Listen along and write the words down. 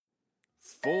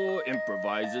4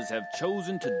 improvisers have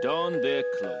chosen to don their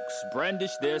cloaks,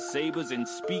 brandish their sabers, and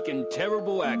speak in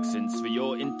terrible accents for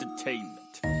your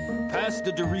entertainment. Pass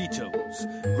the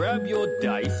Doritos, grab your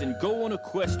dice, and go on a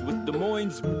quest with Des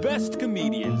Moines' best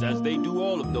comedians as they do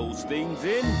all of those things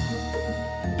in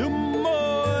Des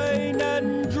Moines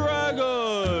and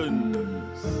Dragons.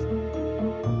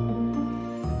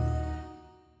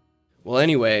 Well,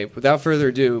 anyway, without further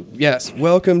ado, yes,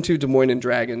 welcome to Des Moines and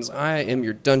Dragons. I am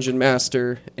your dungeon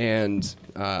master and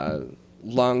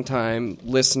longtime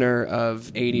listener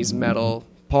of 80s metal,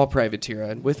 Paul Privateer.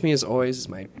 And with me, as always, is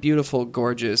my beautiful,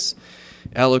 gorgeous,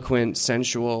 eloquent,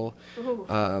 sensual...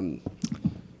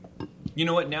 You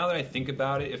know what? Now that I think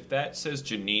about it, if that says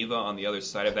Geneva on the other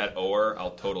side of that or,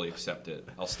 I'll totally accept it.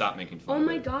 I'll stop making fun of it. Oh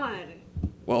my god.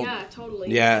 Well, yeah,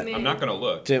 totally. Yeah. I'm not going to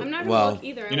look. I'm not going to look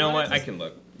either. You know what? I can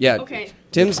look. yeah. Okay.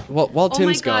 Tim's while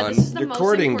Tim's oh my god, gone. this is the You're most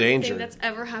courting important danger. thing that's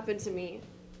ever happened to me.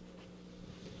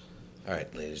 All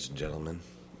right, ladies and gentlemen.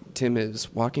 Tim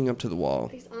is walking up to the wall.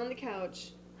 He's on the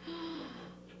couch.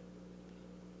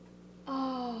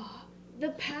 Oh, the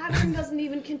pattern doesn't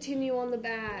even continue on the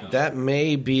back. That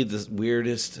may be the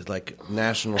weirdest,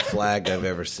 national flag I've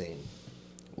ever seen.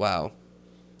 Wow.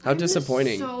 How I'm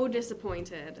disappointing. So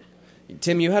disappointed.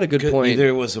 Tim, you had a good point. Either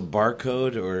it was a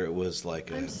barcode or it was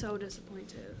I'm so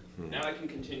disappointed. Now I can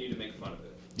continue to make fun of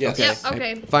it. Yes. Okay. Yep,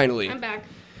 okay. Finally. I'm back.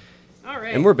 All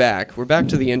right. And we're back. We're back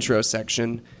to the intro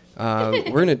section. We're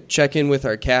going to check in with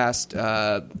our cast.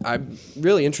 I'm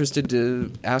really interested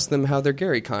to ask them how their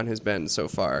GaryCon has been so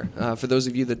far. For those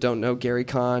of you that don't know,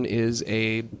 GaryCon is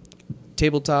a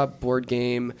tabletop board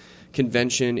game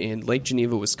convention in Lake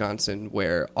Geneva, Wisconsin,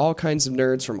 where all kinds of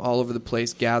nerds from all over the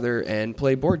place gather and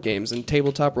play board games and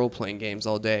tabletop role-playing games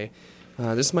all day.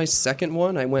 This is my second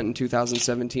one. I went in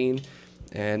 2017,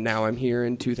 and now I'm here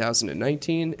in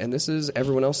 2019, and this is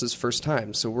everyone else's first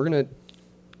time. So we're going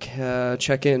to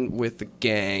check in with the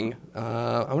gang.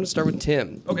 I want to start with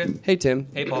Tim. Okay. Hey, Tim.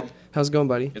 Hey, Paul. How's it going,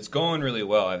 buddy? It's going really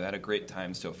well. I've had a great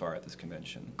time so far at this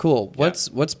convention. Cool. Yeah.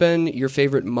 What's been your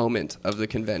favorite moment of the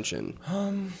convention?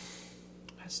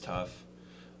 That's tough.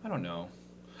 I don't know.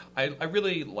 I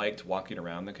really liked walking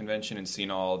around the convention and seeing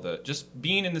all the... Just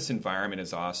being in this environment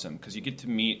is awesome because you get to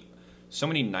meet so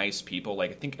many nice people. I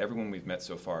think everyone we've met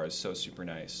so far is so super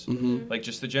nice. Mm-hmm.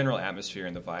 Just the general atmosphere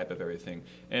and the vibe of everything.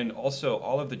 And also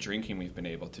all of the drinking we've been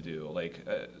able to do.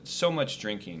 So much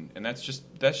drinking. And that's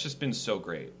just been so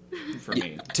great for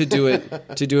me. To do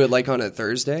it like on a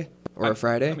Thursday or a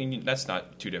Friday? I mean, that's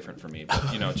not too different for me.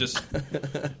 But, just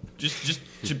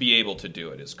to be able to do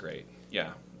it is great.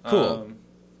 Yeah. Cool.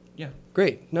 Yeah.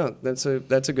 Great. No, that's a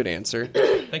good answer.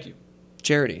 Thank you.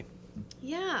 Charity.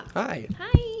 Yeah. Hi.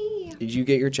 Hi. Did you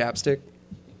get your chapstick?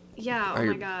 Yeah. Are Oh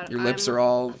my god. Your lips I'm are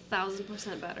all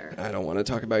 1,000% better. I don't want to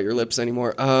talk about your lips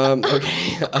anymore.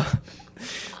 Okay.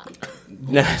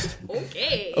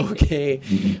 Okay.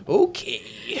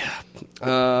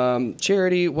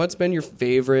 Charity, what's been your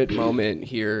favorite moment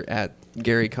here at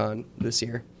GaryCon this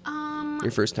year?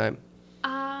 Your first time?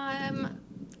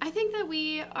 I think that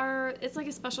it's like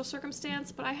a special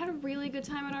circumstance, but I had a really good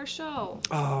time at our show.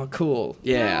 Oh, cool.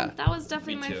 Yeah. That was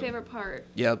definitely Me my too. favorite part.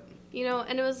 Yep.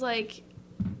 And it was a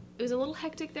little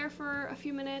hectic there for a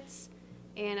few minutes,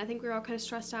 and I think we were all kind of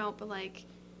stressed out, but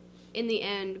in the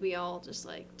end, we all just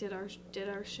did our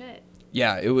shit.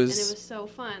 Yeah, And it was so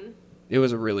fun. It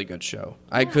was a really good show.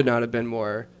 I could not have been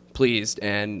more pleased,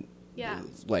 and Yeah.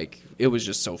 it was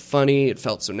just so funny. It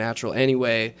felt so natural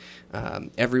anyway.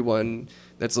 Everyone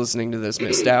that's listening to this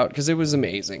missed out because it was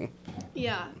amazing.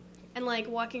 Yeah. And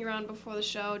walking around before the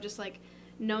show, just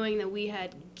knowing that we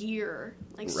had gear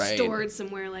Right. stored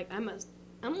somewhere,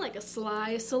 I'm like a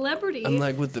sly celebrity. I'm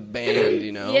with the band,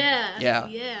 Yeah. Yeah.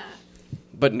 Yeah.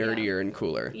 But nerdier and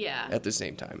cooler. Yeah. At the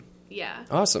same time. Yeah.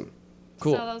 Awesome.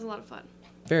 Cool. So that was a lot of fun.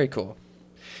 Very cool.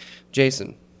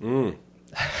 Jason.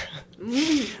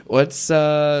 What's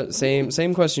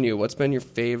same question to you? What's been your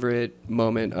favorite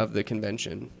moment of the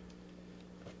convention?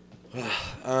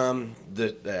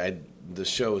 The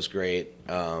show was great.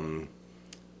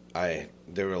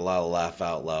 There were a lot of laugh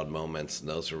out loud moments, and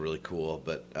those were really cool.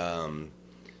 But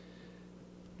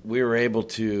we were able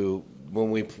to, when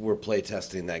we were play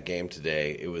testing that game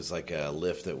today, it was like a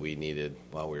lift that we needed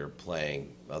while we were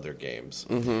playing other games,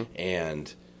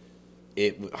 and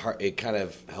it kind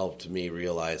of helped me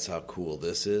realize how cool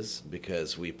this is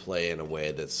because we play in a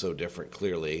way that's so different,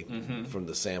 clearly, from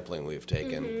the sampling we've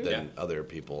taken than other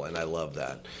people, and I love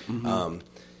that.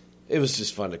 It was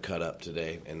just fun to cut up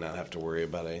today and not have to worry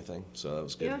about anything, so that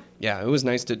was good. Yeah, it was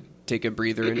nice to take a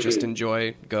breather and just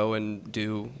enjoy, go and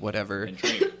do whatever. And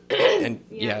drink. And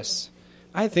yes,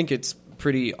 I think it's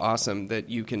pretty awesome that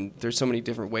there's so many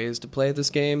different ways to play this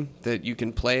game that you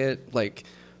can play it. Like,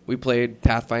 we played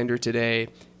Pathfinder today,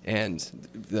 and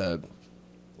the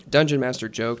Dungeon Master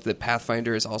joked that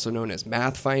Pathfinder is also known as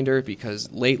Mathfinder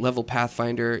because late-level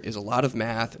Pathfinder is a lot of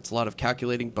math, it's a lot of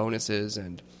calculating bonuses,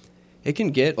 and it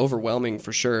can get overwhelming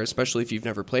for sure, especially if you've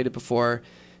never played it before.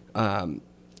 And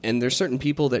there's certain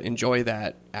people that enjoy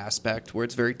that aspect where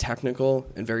it's very technical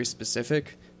and very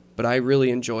specific, but I really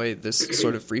enjoy this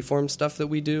sort of freeform stuff that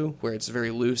we do where it's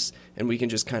very loose and we can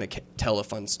just kind of tell a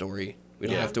fun story. We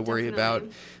don't have to worry about,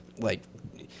 like,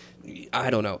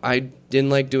 I don't know. I didn't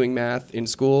like doing math in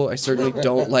school. I certainly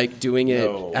don't like doing it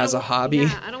as a hobby.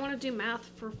 Yeah, I don't want to do math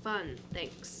for fun.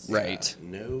 Thanks. Right.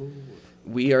 No.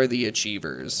 We are the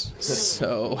achievers.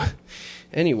 So,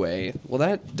 anyway, well,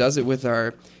 that does it with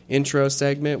our intro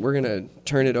segment. We're going to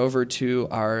turn it over to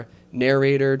our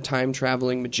narrator,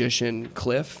 time-traveling magician,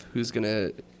 Cliff, who's going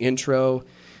to intro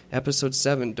episode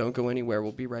 7. Don't go anywhere.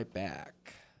 We'll be right back.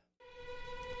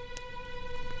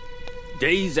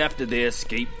 Days after their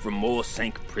escape from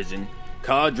Moorsank prison,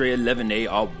 Cadre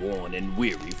 11A are worn and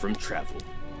weary from travel.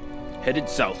 Headed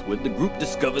southward, the group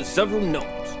discovers several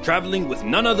gnomes, traveling with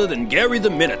none other than Gary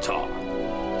the Minotaur.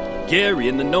 Gary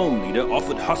and the gnome leader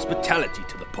offered hospitality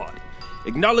to the party,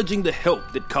 acknowledging the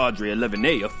help that Cadre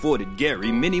 11A afforded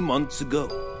Gary many months ago.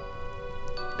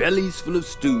 Bellies full of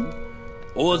stew,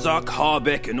 Orzak,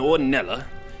 Harbeck, and Ornella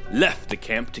left the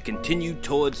camp to continue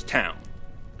towards town,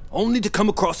 only to come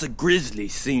across a grisly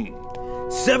scene.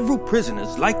 Several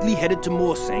prisoners, likely headed to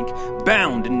Moorsank,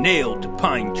 bound and nailed to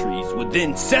pine trees, were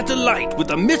then set alight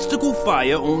with a mystical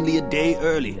fire only a day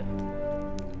earlier.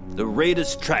 The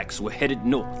raiders' tracks were headed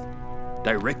north,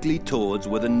 directly towards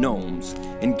where the gnomes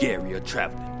and Gary are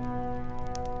traveling.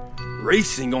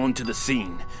 Racing onto the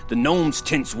scene, the gnomes'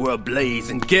 tents were ablaze,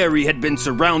 and Gary had been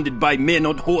surrounded by men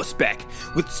on horseback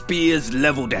with spears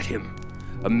leveled at him.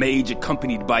 A mage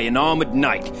accompanied by an armored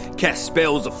knight cast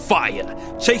spells of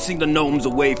fire, chasing the gnomes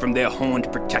away from their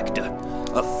horned protector.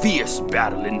 A fierce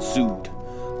battle ensued,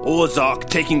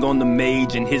 Orzak taking on the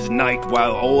mage and his knight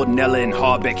while Ornella and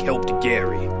Harbeck helped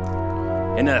Gary.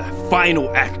 In a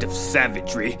final act of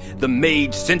savagery, the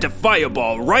mage sent a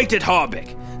fireball right at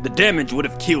Harbeck. The damage would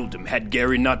have killed him had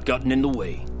Gary not gotten in the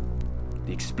way.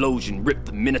 The explosion ripped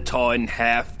the Minotaur in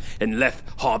half and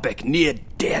left Harbeck near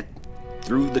dead.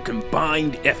 Through the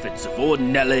combined efforts of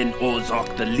Ornella and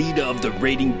Orzak, the leader of the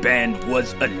raiding band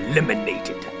was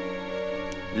eliminated,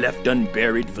 left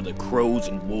unburied for the crows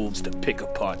and wolves to pick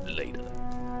apart later.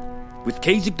 With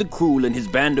Kasich the Cruel and his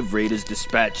band of raiders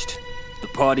dispatched, the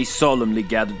party solemnly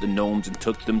gathered the gnomes and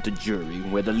took them to Jury,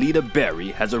 where the leader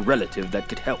Barry has a relative that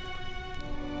could help.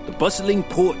 The bustling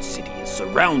port city is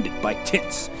surrounded by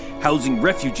tents, housing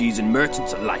refugees and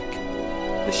merchants alike.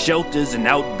 The shelters and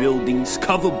outbuildings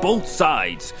cover both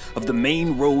sides of the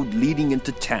main road leading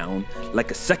into town,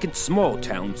 like a second small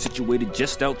town situated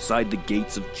just outside the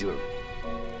gates of Jury.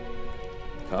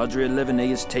 Cadre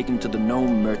 11A is taken to the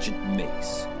gnome merchant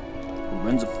Mace, who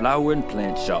runs a flower and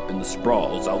plant shop in the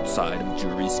sprawls outside of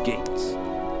Jury's gates.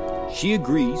 She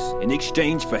agrees, in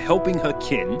exchange for helping her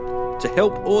kin, to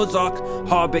help Orzak,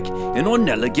 Harbeck, and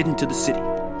Ornella get into the city.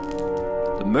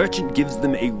 The merchant gives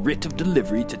them a writ of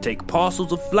delivery to take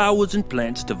parcels of flowers and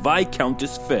plants to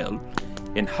Viscountess Fell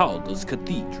in Halda's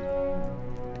Cathedral.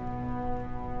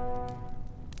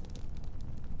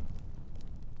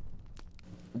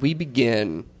 We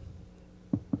begin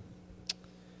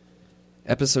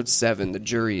episode 7. The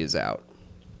jury is out.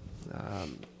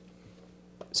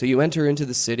 So you enter into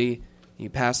the city. You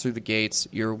pass through the gates.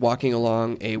 You're walking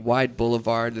along a wide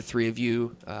boulevard, the three of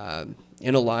you,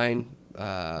 in a line,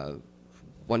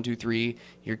 1, 2, 3.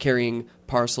 You're carrying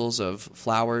parcels of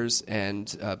flowers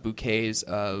and bouquets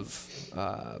of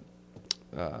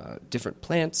different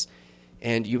plants,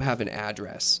 and you have an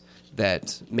address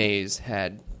that Maze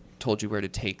had told you where to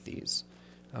take these.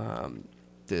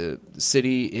 The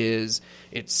city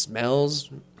it smells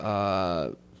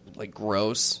like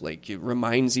gross, like it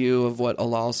reminds you of what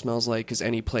Alal smells like, because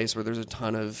any place where there's a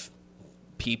ton of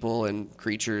people and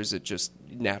creatures, it just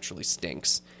naturally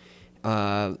stinks.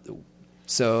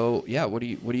 So yeah, what do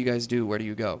you guys do? Where do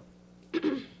you go? I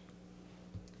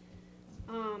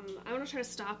want to try to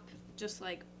stop, just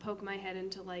like poke my head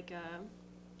into like a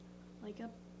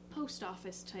post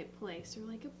office type place or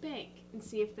like a bank and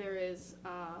see if there is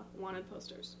wanted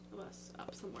posters of us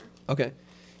up somewhere. Okay.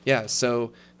 Yeah,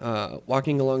 so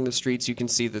walking along the streets, you can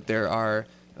see that there are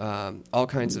all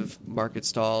kinds of market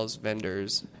stalls,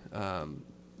 vendors, and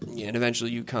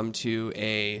eventually you come to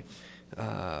a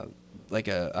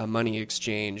money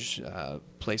exchange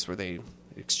place where they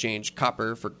exchange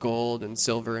copper for gold and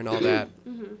silver and all that.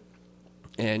 Mm-hmm.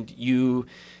 And you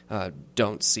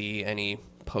don't see any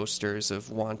posters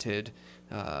of wanted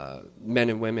men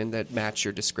and women that match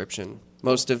your description.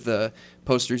 Most of the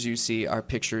posters you see are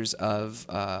pictures of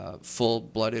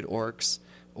full-blooded orcs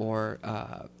or,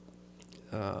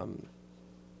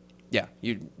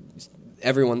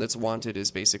 everyone that's wanted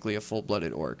is basically a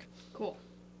full-blooded orc. Cool.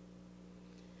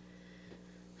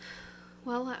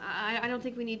 Well, I don't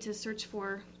think we need to search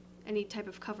for any type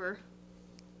of cover.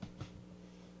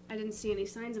 I didn't see any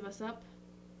signs of us up.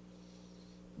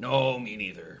 No, me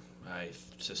neither. I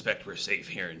suspect we're safe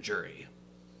here in Jury.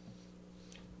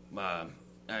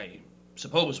 I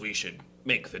suppose we should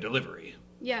make the delivery.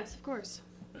 Yes, of course.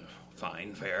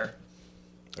 Fine, fair.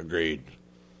 Agreed.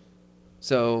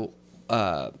 So,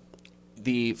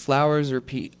 the flowers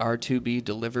are to be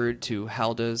delivered to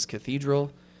Halda's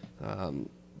Cathedral.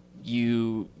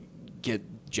 You get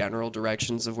general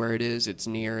directions of where it is. It's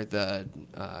near the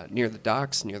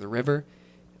docks, near the river.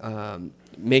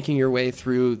 Making your way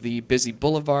through the busy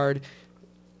boulevard,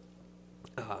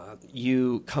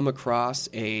 you come across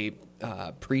a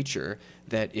preacher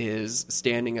that is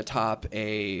standing atop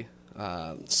a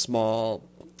small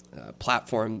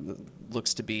platform that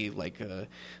looks to be like a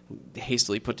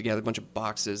hastily put together a bunch of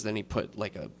boxes. Then he put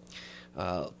like a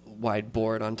wide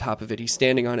board on top of it. He's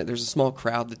standing on it. There's a small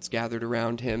crowd that's gathered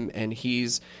around him, and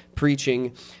he's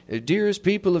preaching, "Dearest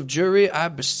people of Jury, I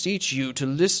beseech you to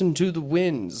listen to the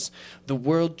winds. The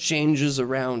world changes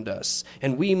around us,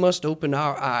 and we must open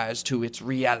our eyes to its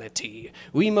reality.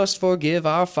 We must forgive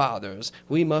our fathers.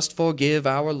 We must forgive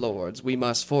our lords. We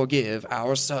must forgive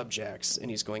our subjects."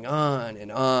 And he's going on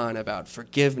and on about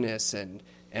forgiveness and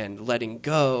letting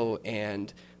go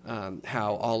and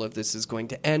how all of this is going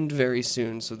to end very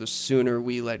soon. So the sooner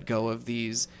we let go of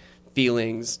these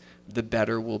feelings, the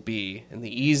better we'll be, and the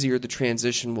easier the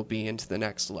transition will be into the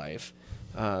next life.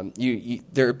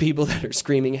 There are people that are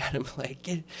screaming at him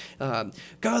like,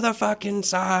 "Go the fuck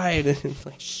inside!" And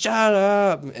like, "Shut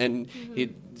up!" And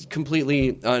he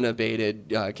completely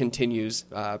unabated continues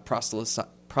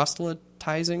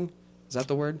proselytizing. Is that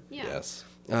the word? Yeah. Yes.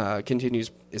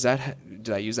 Continues. Did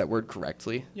I use that word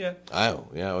correctly? Yeah. I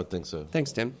would think so.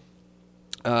 Thanks, Tim.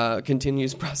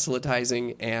 Continues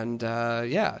proselytizing, and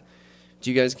do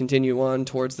you guys continue on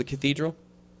towards the cathedral?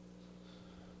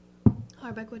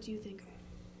 Harbeck, what do you think?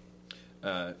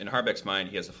 In Harbeck's mind,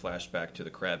 he has a flashback to the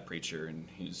crab preacher, and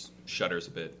he shudders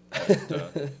a bit.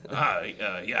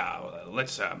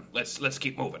 Let's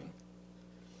keep moving.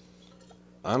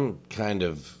 I'm kind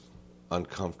of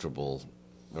uncomfortable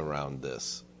around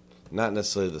this. Not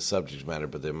necessarily the subject matter,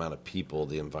 but the amount of people,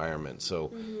 the environment.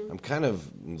 So I'm kind of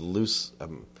loose,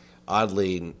 I'm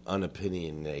oddly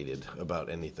unopinionated about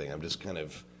anything. I'm just kind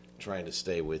of trying to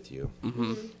stay with you.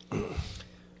 Mm-hmm.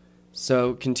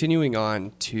 So continuing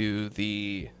on to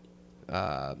the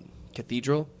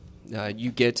cathedral,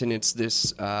 you get, and it's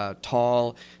this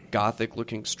tall,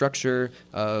 Gothic-looking structure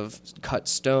of cut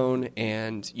stone,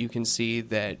 and you can see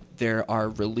that there are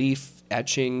relief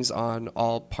etchings on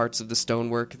all parts of the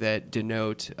stonework that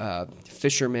denote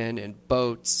fishermen and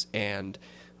boats and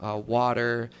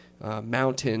water,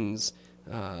 mountains,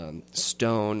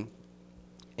 stone,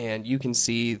 and you can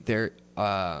see there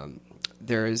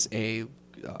is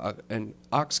an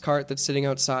ox cart that's sitting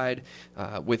outside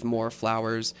with more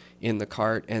flowers in the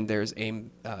cart, and there's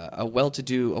a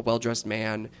well-dressed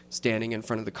man standing in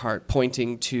front of the cart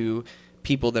pointing to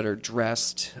people that are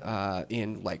dressed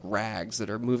in like rags that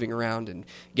are moving around and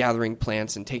gathering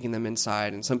plants and taking them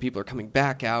inside, and some people are coming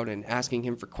back out and asking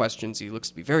him for questions. He looks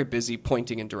to be very busy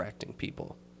pointing and directing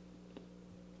people.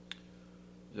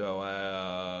 So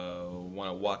I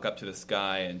want to walk up to this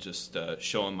guy and just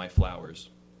show him my flowers.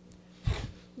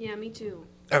 Yeah, me too.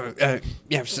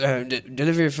 Yes,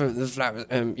 delivery for the flowers.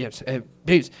 Yes,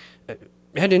 please,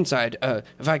 head inside.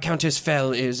 Viscountess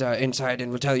Fell is inside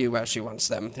and will tell you where she wants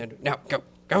them. Now, go.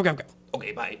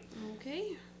 Okay, bye.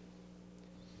 Okay.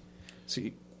 So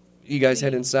you guys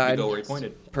head inside. We go where he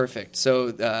pointed. Perfect.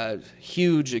 So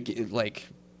huge, like,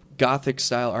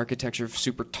 Gothic-style architecture,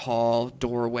 super tall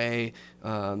doorway.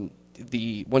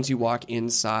 Once you walk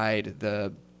inside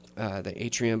the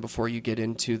atrium before you get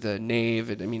into the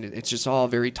nave, it's just all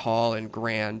very tall and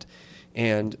grand.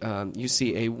 And you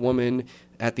see a woman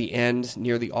at the end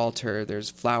near the altar. There's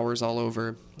flowers all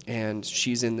over, and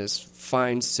she's in this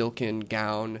fine silken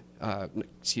gown.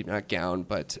 Not gown,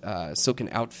 but silken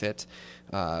outfit,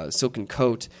 silken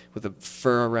coat with a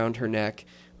fur around her neck.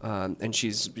 And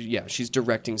she's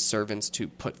directing servants to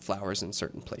put flowers in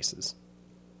certain places.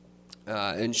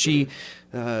 And she,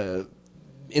 in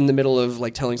the middle of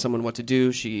like telling someone what to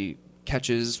do, she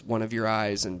catches one of your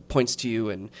eyes and points to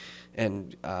you and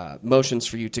and motions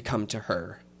for you to come to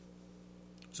her.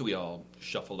 So we all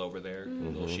shuffled over there a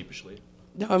little sheepishly.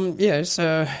 Yes,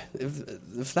 the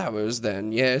flowers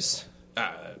then, yes.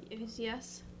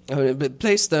 Yes. But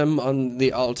place them on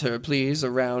the altar, please,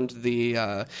 around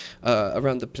the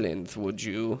plinth, would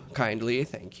you kindly?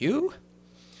 Thank you.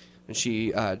 And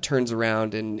she turns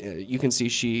around, and you can see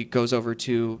she goes over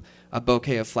to a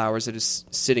bouquet of flowers that is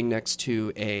sitting next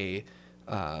to a...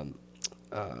 oh,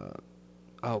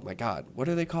 my God. What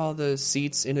do they call the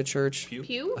seats in a church?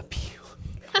 Pew? A pew.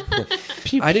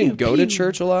 I didn't go to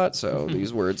church a lot, so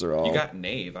these words are all... You got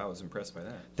knave. I was impressed by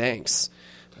that. Thanks.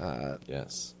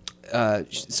 Yes.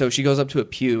 So she goes up to a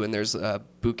pew, and there's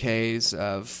bouquets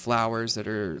of flowers that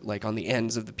are like on the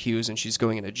ends of the pews, and she's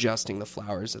going and adjusting the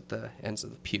flowers at the ends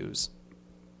of the pews.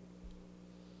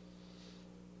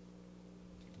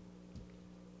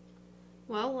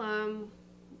 Well,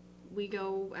 we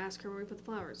go ask her where we put the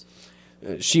flowers.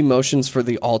 She motions for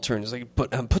the altar and is like,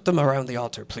 put them around the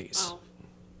altar, please. Oh.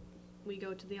 We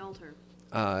go to the altar.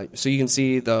 So you can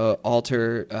see the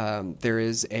altar. There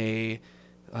is a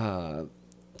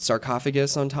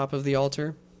sarcophagus on top of the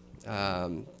altar.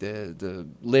 The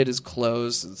lid is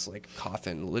closed. It's like a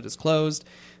coffin. The lid is closed.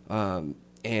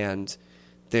 And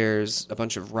there's a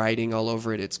bunch of writing all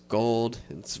over it. It's gold.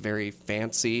 It's very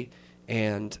fancy.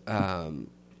 And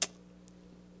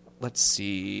let's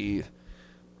see.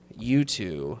 You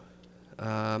two.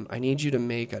 I need you to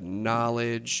make a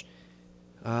knowledge...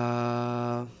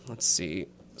 let's see.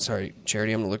 Sorry,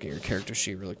 Charity, I'm going to look at your character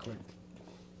sheet really quick.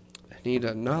 I need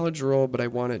a knowledge roll, but I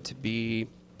want it to be...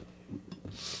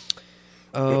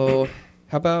 Oh,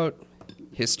 how about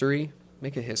history?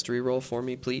 Make a history roll for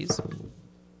me, please.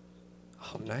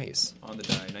 Oh, nice. On the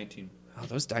die, 19. Oh,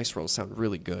 those dice rolls sound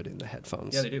really good in the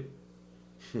headphones. Yeah, they do.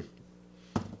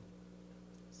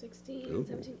 16,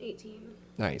 17, 18.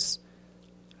 Nice.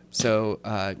 So,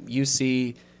 you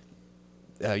see...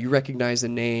 you recognize the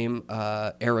name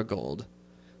Aragold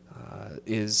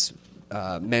is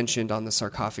mentioned on the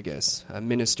sarcophagus,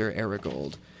 Minister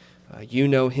Aragold. You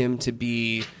know him to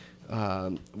be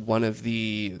one of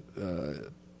the...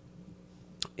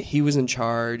 he was in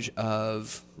charge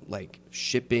of like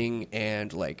shipping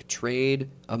and like trade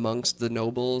amongst the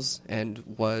nobles and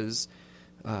was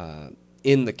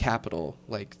in the capital.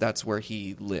 Like that's where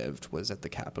he lived, was at the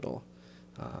capital.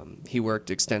 He worked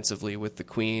extensively with the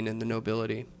queen and the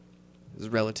nobility. He was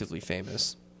relatively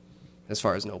famous as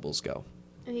far as nobles go.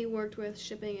 And he worked with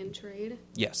shipping and trade?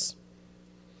 Yes.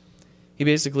 He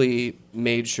basically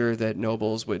made sure that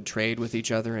nobles would trade with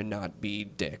each other and not be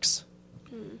dicks.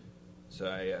 So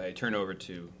I turn over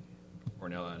to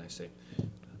Ornella and I say,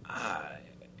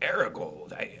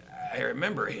 Aragold, I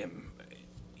remember him.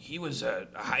 He was a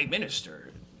high minister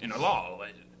in Alal.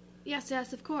 Yes,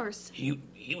 of course. He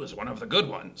was one of the good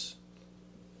ones.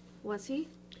 Was he?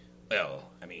 Well,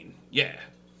 I mean, yeah.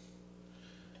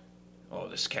 Oh,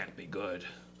 this can't be good.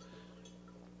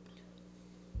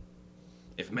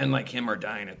 If men like him are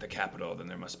dying at the capital, then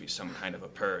there must be some kind of a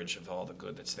purge of all the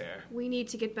good that's there. We need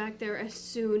to get back there as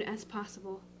soon as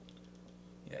possible.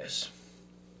 Yes.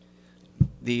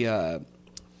 The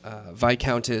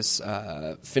Viscountess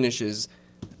finishes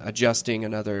adjusting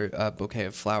another bouquet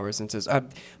of flowers and says,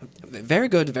 very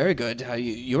good, very good.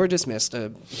 You're dismissed.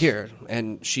 Here.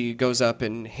 And she goes up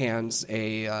and hands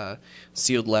a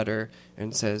sealed letter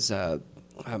and says,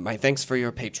 my thanks for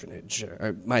your patronage.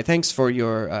 My thanks for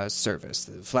your service.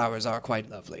 The flowers are quite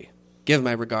lovely. Give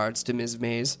my regards to Ms.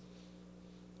 Mays.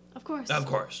 Of course. Of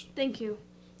course. Thank you.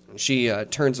 She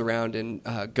turns around and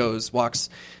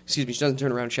she doesn't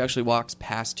turn around, she actually walks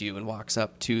past you and walks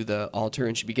up to the altar,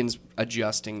 and she begins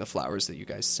adjusting the flowers that you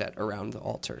guys set around the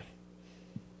altar.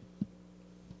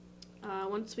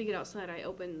 Once we get outside, I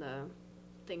open the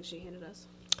thing she handed us.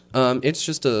 It's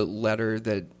just a letter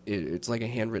that, it's like a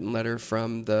handwritten letter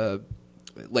from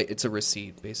it's a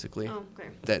receipt, basically. Oh, okay.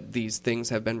 That these things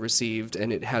have been received,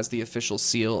 and it has the official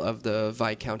seal of the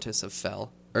Viscountess of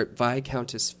Fell, or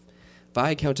Viscountess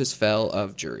Fell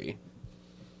of Jury,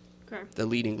 Okay. the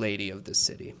leading lady of this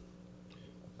city.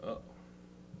 Oh.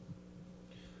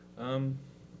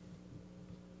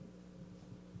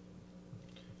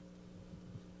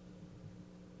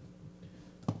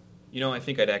 I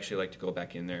think I'd actually like to go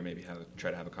back in there, maybe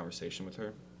try to have a conversation with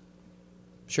her.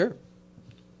 Sure.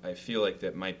 I feel like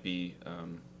that might be,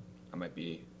 I might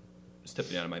be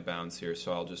stepping out of my bounds here,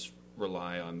 so I'll just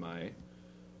rely on my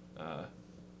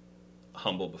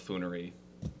humble buffoonery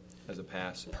as a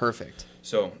pass. Perfect.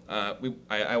 So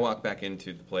I walk back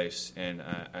into the place, and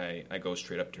I go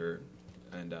straight up to her,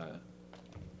 and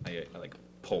I like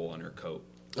pull on her coat.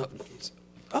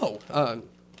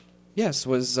 Yes,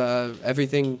 was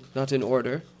everything not in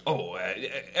order? Oh,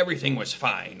 everything was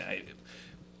fine. I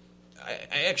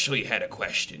actually had a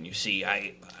question. You see,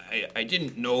 I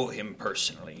didn't know him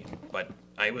personally, but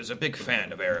I was a big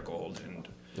fan of Aragold, and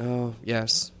Oh,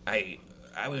 yes. I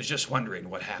was just wondering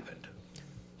what happened.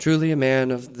 Truly a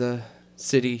man of the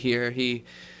city here. He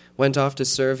went off to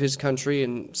serve his country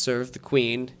and serve the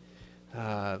queen.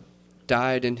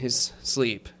 Died in his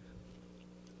sleep.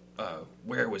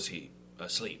 Where was he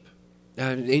asleep?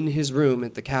 In his room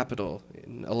at the capital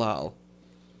in Alal.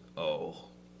 Oh.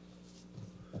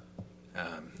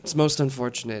 It's most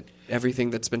unfortunate, everything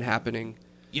that's been happening.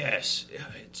 Yes,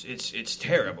 it's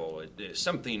terrible.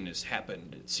 Something has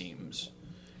happened, it seems.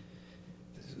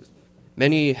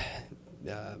 Many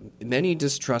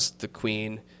distrust the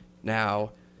queen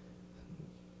now.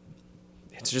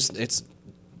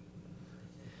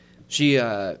 She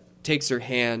takes her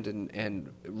hand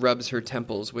and rubs her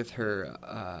temples with her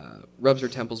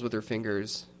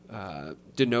fingers,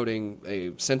 denoting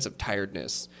a sense of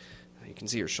tiredness. You can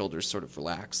see her shoulders sort of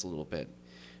relax a little bit.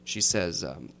 She says,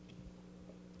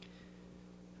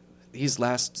 "These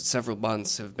last several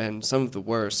months have been some of the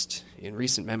worst in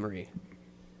recent memory.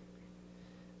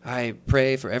 I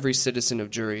pray for every citizen of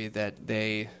Jury that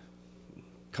they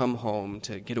come home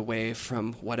to get away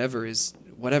from whatever is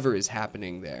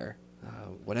happening there,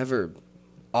 whatever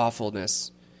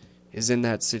awfulness is in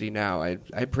that city now.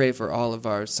 I pray for all of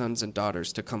our sons and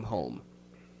daughters to come home,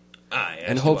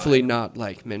 and hopefully not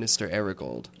like Minister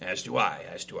Aragold." As do I.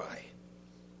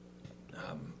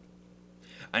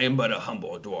 I am but a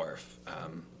humble dwarf,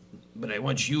 but I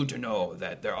want you to know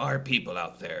that there are people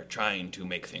out there trying to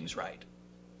make things right.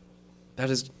 That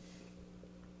is...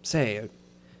 Say,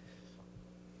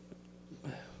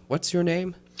 what's your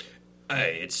name?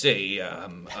 It's a,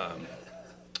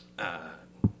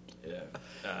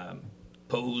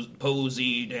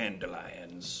 Posy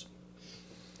Dandelions.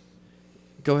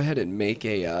 Go ahead and make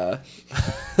oh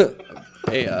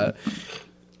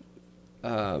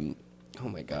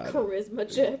my god.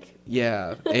 Charisma check.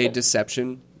 Yeah, a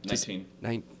deception. 19.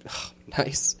 Oh,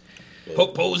 nice.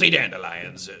 Posy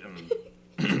Dandelions.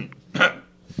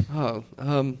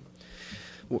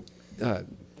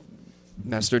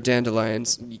 Master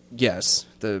Dandelions, yes,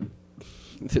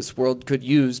 this world could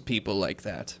use people like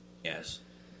that. Yes.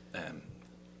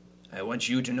 I want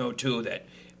you to know, too, that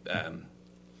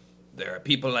there are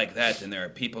people like that, and there are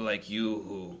people like you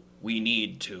who we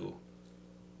need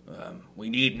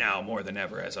now more than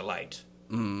ever as a light.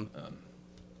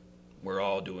 We're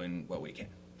all doing what we can.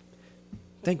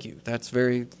 Thank you. That's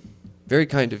very, very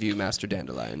kind of you, Master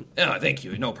Dandelion. Oh, thank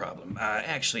you. No problem. I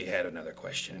actually had another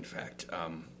question, in fact.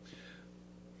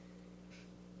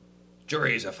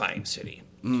 Jury is a fine city.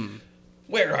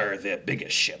 Where are the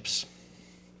biggest ships?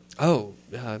 Oh,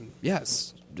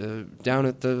 yes, down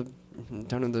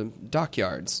in the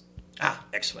dockyards. Ah,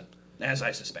 excellent. As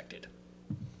I suspected.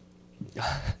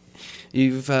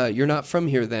 You're not from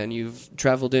here, then. You've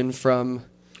traveled in from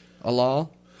Alal?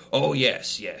 Oh,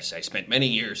 yes. I spent many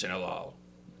years in Alal.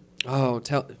 Oh,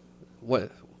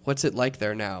 what's it like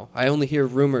there now? I only hear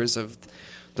rumors of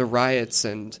the riots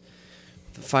and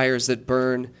the fires that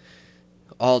burn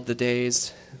all the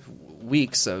days,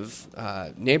 weeks of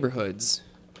neighborhoods.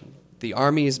 The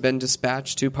army has been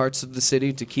dispatched to parts of the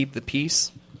city to keep the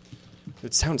peace.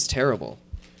 It sounds terrible.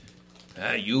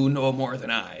 You know more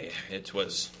than I. It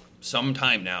was some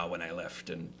time now when I left,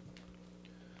 and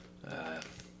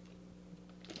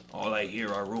all I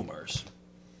hear are rumors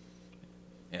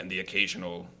and the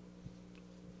occasional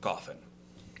coffin.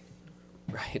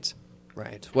 Right.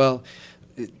 Well,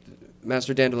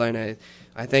 Master Dandelion,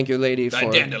 I thank your lady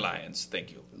for... Dandelions,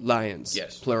 thank you. Lions,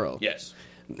 Yes. plural. Yes.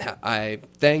 I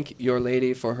thank your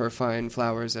lady for her fine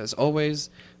flowers as always.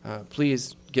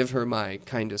 Please give her my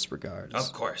kindest regards.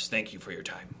 Of course. Thank you for your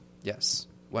time. Yes.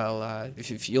 Well,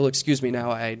 if you'll excuse me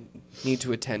now, I need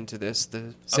to attend to this.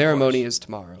 The ceremony is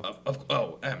tomorrow.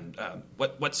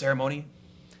 What ceremony?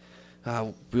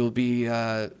 We'll be...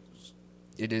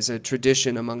 it is a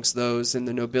tradition amongst those in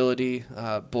the nobility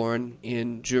born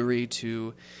in Jury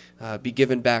to be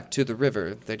given back to the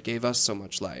river that gave us so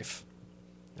much life.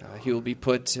 He will be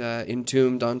put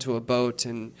entombed onto a boat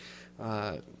and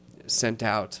sent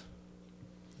out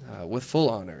with full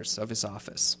honors of his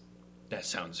office. That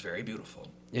sounds very beautiful.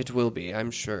 It will be,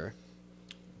 I'm sure.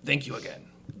 Thank you again.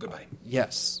 Goodbye.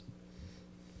 Yes.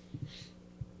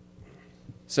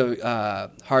 So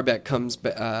Harbeck comes.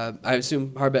 I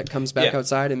assume Harbeck comes back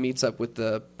outside and meets up with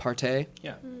the party.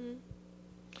 Yeah.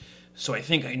 So I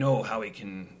think I know how we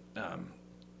can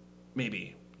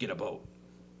maybe get a boat.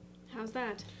 How's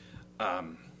that?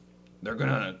 They're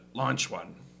gonna launch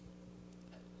one.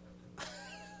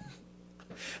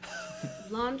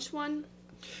 Launch one?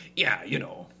 Yeah, you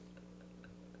know.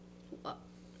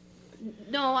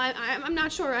 No, I'm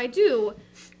not sure I do.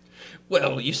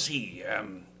 Well, you see,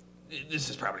 this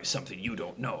is probably something you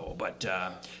don't know, but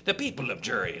the people of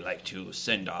Jury like to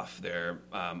send off their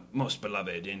most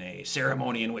beloved in a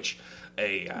ceremony in which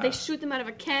They shoot them out of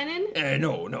a cannon?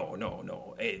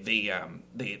 No. They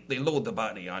load the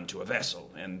body onto a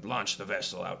vessel and launch the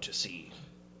vessel out to sea.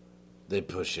 They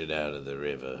push it out of the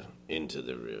river, into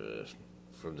the river,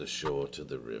 from the shore to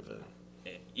the river.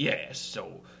 Yes,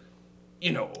 so,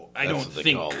 you know, That's what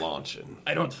they call launching.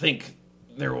 I don't think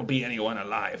there will be anyone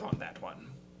alive on that one.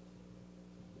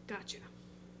 Gotcha.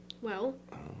 Well,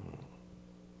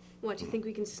 what, do you think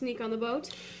we can sneak on the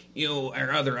boat? You know,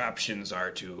 our other options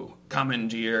are to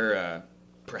commandeer a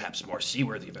perhaps more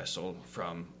seaworthy vessel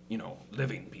from, you know,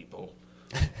 living people.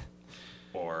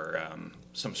 Or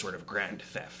some sort of grand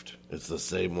theft. It's the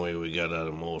same way we got out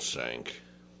of Molshank.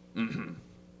 Mm-hmm.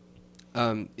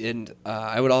 And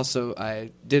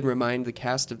I did remind the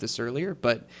cast of this earlier,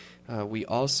 but we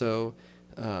also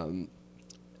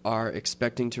are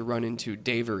expecting to run into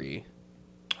Davery.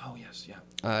 Oh, yes,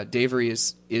 yeah.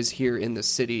 Davery is here in the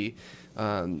city.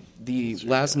 The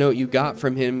last note you got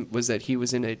from him was that he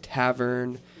was in a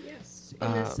tavern. Yes,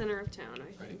 in the center of town,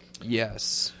 I think.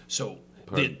 Yes. So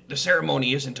the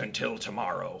ceremony isn't until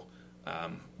tomorrow.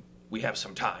 We have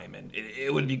some time, and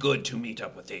it would be good to meet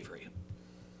up with Davery.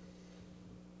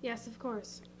 Yes, of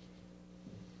course.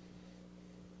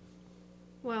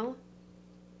 Well,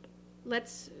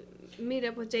 let's meet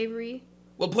up with Davery.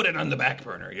 We'll put it on the back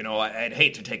burner. You know, I'd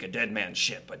hate to take a dead man's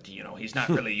ship, but, you know, he's not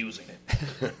really using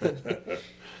it.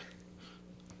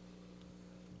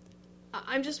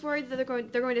 I'm just worried that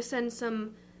they're going to send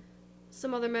some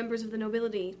other members of the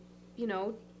nobility, you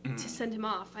know, to send him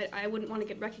off. I wouldn't want to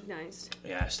get recognized.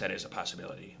 Yes, that is a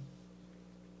possibility.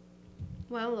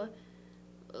 Well,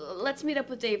 let's meet up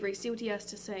with Davery, see what he has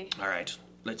to say. All right,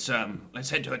 let's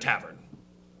head to the tavern.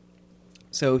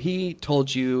 So he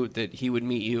told you that he would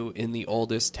meet you in the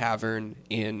oldest tavern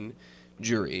in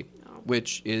Jury,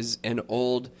 which is an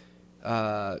old...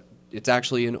 it's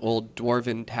actually an old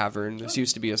dwarven tavern. This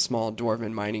used to be a small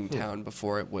dwarven mining town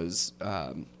before it was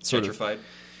sort of... Gentrified?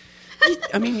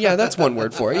 I mean, yeah, that's one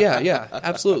word for it. Yeah,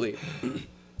 absolutely.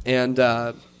 And,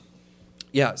 so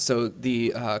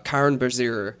the Cairn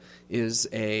Bazir is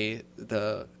an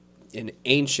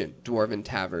ancient dwarven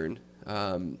tavern.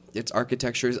 Its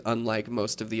architecture is unlike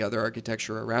most of the other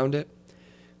architecture around it.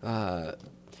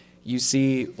 You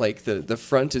see, like, the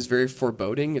front is very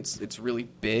foreboding. It's really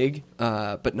big,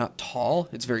 but not tall.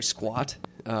 It's very squat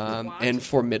and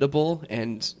formidable.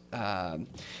 And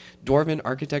Dwarven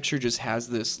architecture just has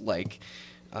this, like,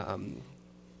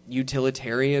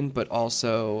 utilitarian, but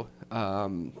also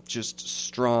just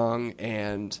strong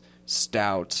and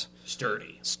stout.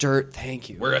 Sturdy. Thank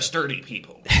you. We're a sturdy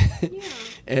people. Yeah.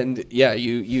 And, yeah,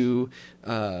 you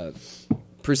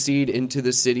proceed into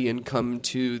the city and come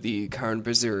to the Cairn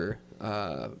Bazir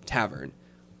tavern.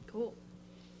 Cool.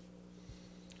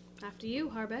 After you,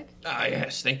 Harbeck. Ah,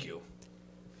 yes, thank you.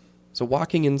 So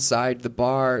walking inside the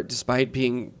bar, despite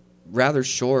being rather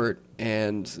short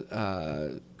and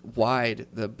wide,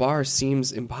 the bar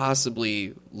seems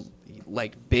impossibly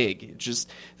big. Just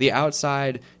the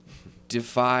outside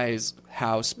defies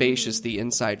how spacious the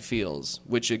inside feels,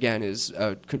 which again is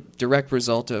a direct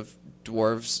result of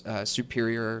dwarves'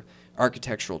 superior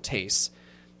architectural tastes.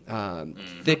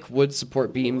 Thick wood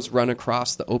support beams run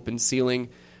across the open ceiling.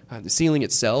 The ceiling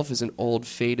itself is an old,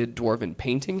 faded dwarven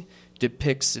painting.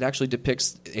 It actually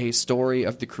depicts a story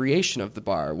of the creation of the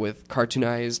bar, with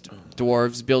cartoonized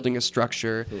dwarves building a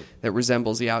structure that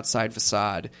resembles the outside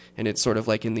facade. And it's sort of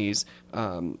like in these,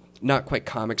 not quite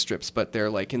comic strips, but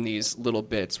they're like in these little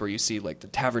bits where you see like the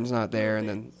tavern's not there, and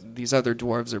then these other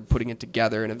dwarves are putting it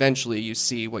together, and eventually you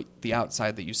see the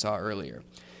outside that you saw earlier.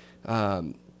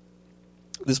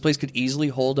 This place could easily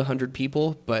hold 100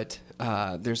 people, but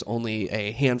there's only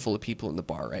a handful of people in the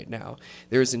bar right now.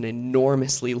 There's an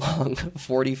enormously long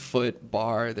 40-foot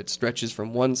bar that stretches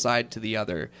from one side to the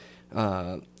other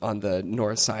on the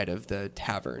north side of the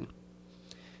tavern.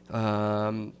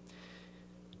 So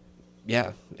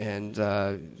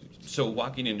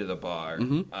walking into the bar,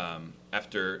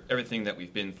 after everything that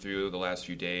we've been through the last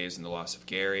few days and the loss of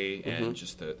Gary and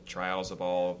just the trials of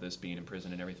all of this being in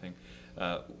prison and everything,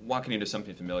 walking into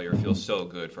something familiar feels so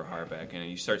good for Harbeck, and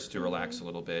he starts to relax a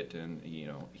little bit, and you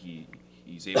know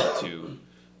he's able to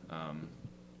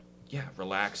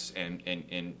relax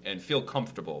and feel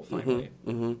comfortable finally.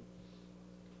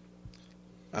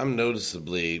 I'm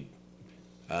noticeably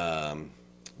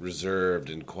reserved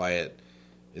and quiet.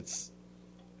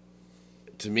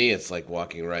 to me, it's like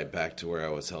walking right back to where I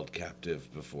was held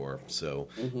captive before. So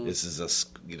this is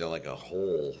like a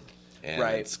hole, and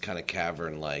Right. it's kind of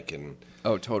cavern-like, and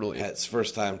Oh, totally. it's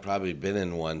first time probably been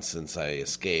in one since I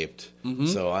escaped.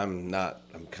 So I'm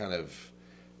kind of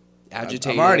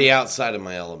Agitated. I'm already outside of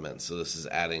my element, so this is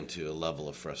adding to a level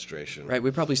of frustration. Right,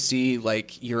 we probably see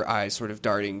like your eyes sort of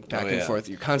darting back Oh, and yeah. forth.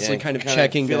 You're constantly Yeah, kind of kinda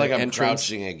checking feel the like I'm entrance.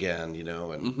 crouching again,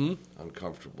 and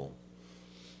uncomfortable.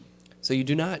 So you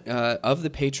do not, of the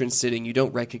patrons sitting, you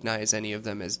don't recognize any of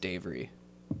them as Davery.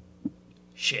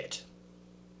 Shit.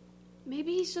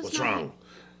 Maybe he's just What's not wrong?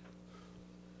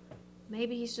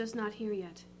 Maybe he's just not here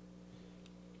yet.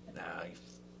 Nah, he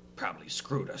probably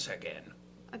screwed us again.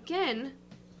 Again?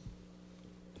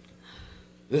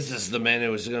 This is the man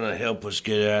who was going to help us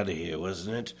get out of here,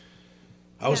 wasn't it?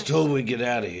 I was Yes. told we'd get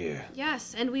out of here.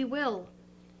 Yes, and we will.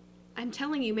 I'm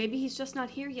telling you, maybe he's just not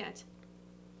here yet.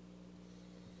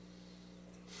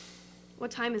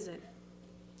 What time is it?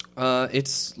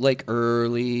 It's like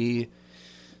early.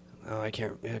 Oh, I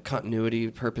can't. Continuity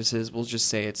purposes, we'll just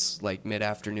say it's like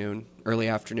mid-afternoon, early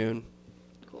afternoon.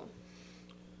 Cool.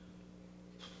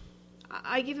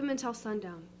 I give him until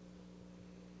sundown.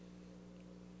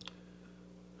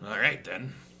 All right,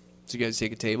 then. So you guys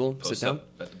take a table, Post sit down. up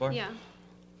at the bar.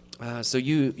 Yeah. So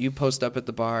you post up at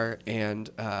the bar, and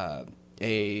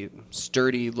a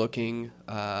sturdy-looking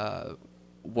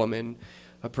woman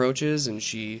approaches, and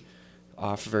she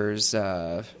offers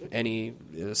any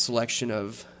selection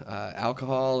of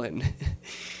alcohol, and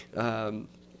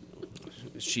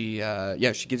she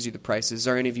gives you the prices.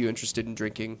 Are any of you interested in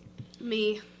drinking?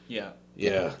 Me. Yeah.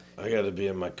 Yeah, I got to be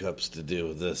in my cups to deal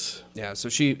with this. Yeah, so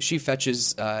she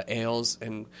fetches ales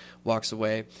and walks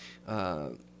away.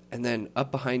 And then up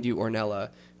behind you, Ornella,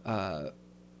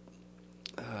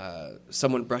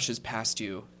 someone brushes past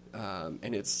you,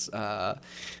 and it's a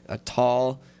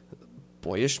tall,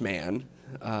 boyish man,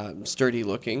 sturdy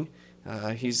looking.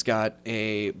 He's got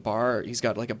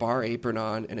like a bar apron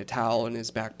on and a towel in his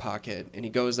back pocket, and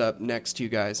he goes up next to you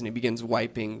guys and he begins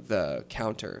wiping the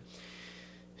counter.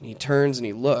 And he turns and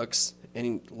he looks,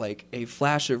 and like a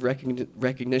flash of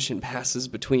recognition passes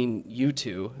between you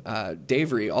two.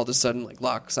 Davery all of a sudden like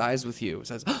locks eyes with you,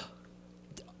 says,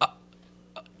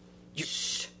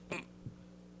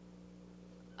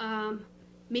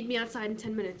 Meet me outside in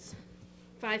 10 minutes.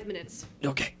 5 minutes.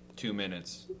 "Okay, 2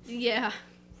 minutes. Yeah.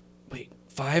 wait,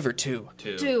 5 or 2?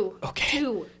 2. 2. Okay.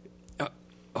 2.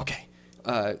 Okay."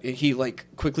 He like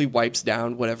quickly wipes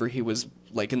down whatever he was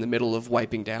like in the middle of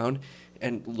wiping down,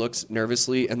 and looks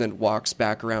nervously, and then walks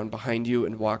back around behind you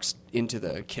and walks into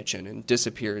the kitchen and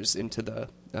disappears into the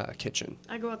kitchen.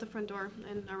 I go out the front door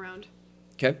and around.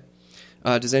 Okay.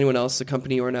 Does anyone else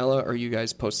accompany Ornella, or are you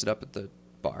guys posted up at the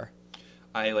bar?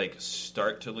 I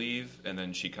start to leave, and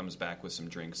then she comes back with some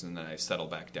drinks, and then I settle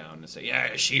back down and say,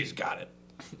 "Yeah, she's got it."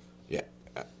 Yeah,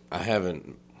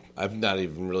 I'm not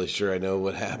even really sure I know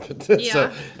what happened. Yeah.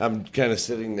 So I'm kind of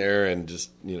sitting there and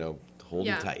just, holding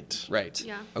Yeah. tight. Right.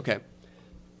 Yeah. Okay.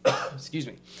 Excuse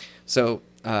me. So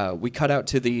we cut out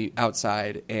to the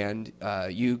outside, and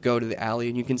you go to the alley,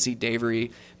 and you can see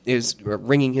Davery is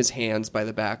wringing his hands by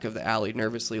the back of the alley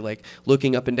nervously, like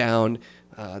looking up and down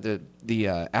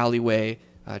the alleyway,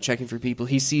 checking for people.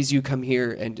 He sees you come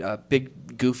here, and a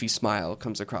big goofy smile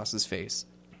comes across his face.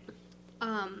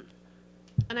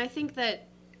 And I think that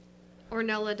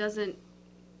Ornella's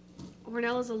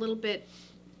a little bit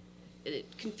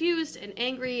confused and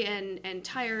angry and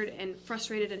tired and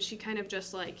frustrated, and she kind of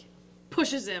just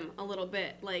pushes him a little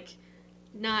bit,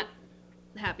 not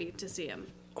happy to see him.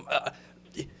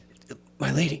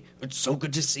 My lady, it's so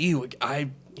good to see you.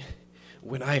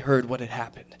 When I heard what had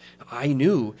happened, I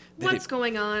knew that What's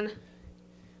going on?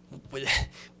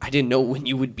 I didn't know when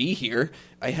you would be here.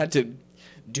 I had to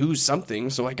do something,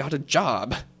 so I got a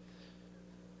job.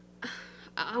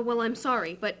 Well, I'm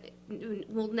sorry, but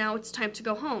now it's time to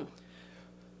go home.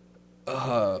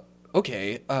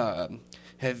 Okay.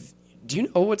 Do you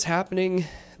know what's happening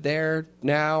there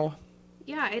now?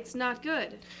 Yeah, it's not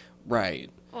good. Right.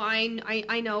 Well,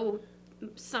 I know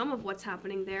some of what's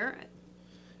happening there.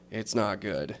 It's not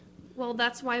good. Well,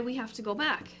 that's why we have to go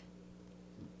back.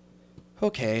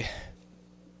 Okay.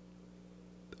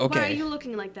 Why are Okay. you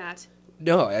looking like that?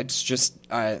 No, it's just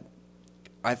I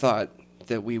thought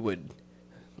that we would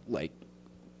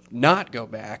not go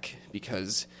back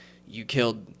because you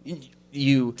killed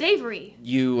you Davery!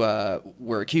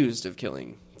 were accused of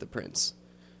killing the prince.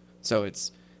 So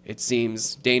it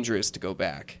seems dangerous to go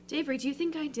back. Davery, do you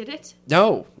think I did it?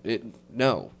 No.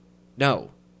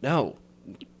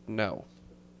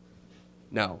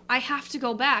 I have to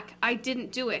go back. I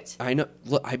didn't do it. I know.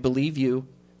 Look, I believe you,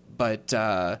 but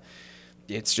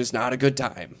it's just not a good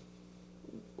time.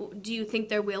 Do you think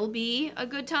there will be a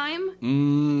good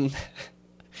time?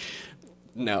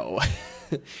 No.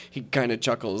 He kind of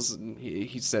chuckles.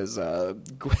 He says,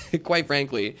 quite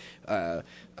frankly, I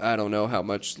don't know how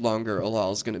much longer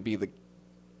Alal's going to be the...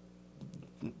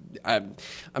 I'm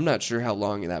not sure how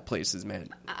long that place is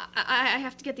meant. I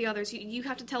have to get the others. You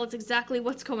have to tell us exactly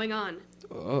what's going on.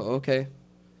 Oh, okay.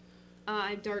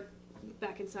 I dart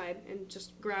back inside and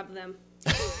just grab them.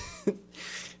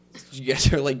 You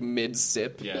guys are like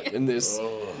mid-sip in this...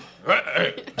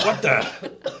 What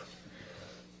the?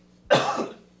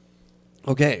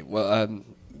 Okay, well,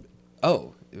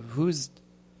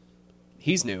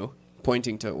 he's new,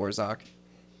 pointing to Orzak.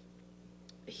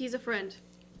 He's a friend.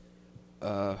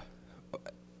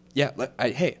 Yeah,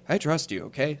 I trust you,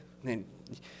 okay? And,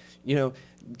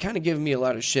 kind of giving me a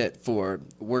lot of shit for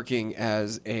working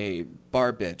as a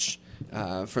bar bitch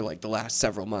for like the last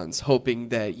several months, hoping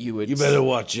that you would... You better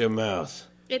watch your mouth.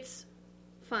 It's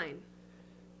fine,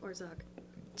 Orzak.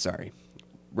 Sorry.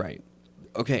 Right.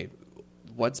 Okay,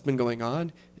 what's been going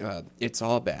on? It's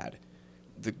all bad.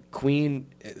 The Queen,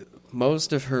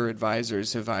 most of her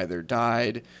advisors have either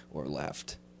died or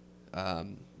left.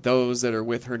 Those that are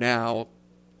with her now,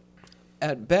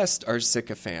 at best, are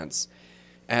sycophants.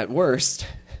 At worst,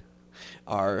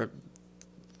 are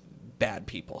bad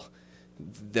people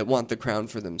that want the crown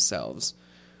for themselves.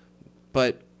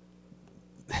 But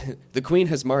the Queen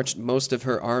has marched most of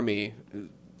her army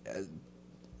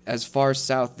as far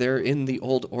south. They're in the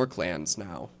old Orklands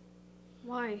now.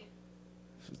 Why?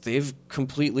 They've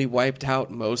completely wiped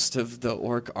out most of the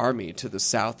Orc army to the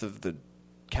south of the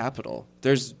capital.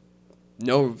 There's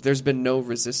been no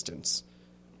resistance.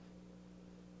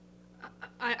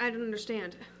 I don't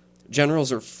understand.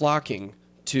 Generals are flocking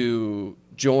to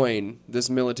join this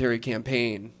military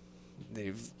campaign.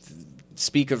 They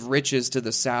speak of riches to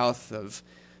the south, of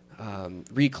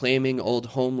reclaiming old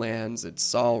homelands.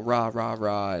 It's all rah, rah,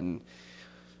 rah, and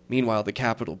meanwhile the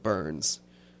capital burns.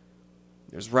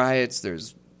 There's riots,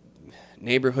 there's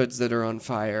neighborhoods that are on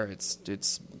fire.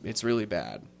 It's really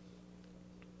bad.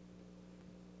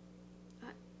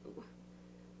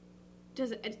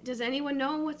 Does anyone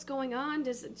know what's going on?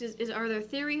 Are there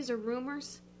theories or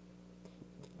rumors?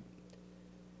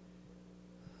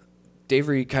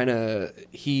 Davery kind of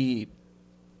he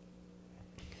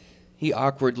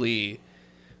awkwardly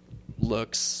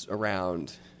looks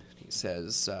around. He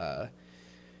says,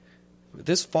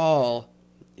 "This fall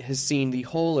has seen the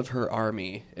whole of her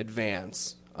army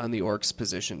advance on the Orcs'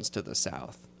 positions to the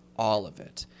south, all of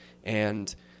it,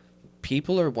 and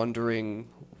people are wondering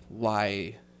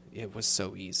why it was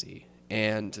so easy,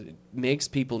 and it makes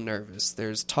people nervous.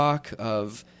 There's talk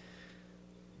of,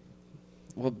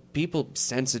 well, people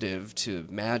sensitive to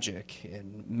magic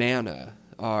and mana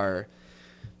are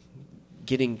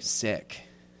getting sick.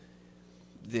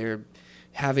 They're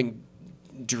having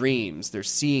dreams. They're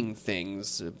seeing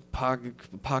things,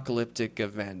 apocalyptic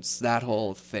events, that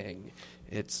whole thing.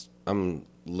 I'm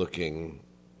looking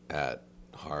at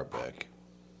Harbeck.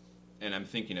 And I'm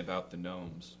thinking about the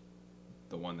gnomes.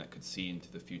 The one that could see into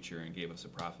the future and gave us a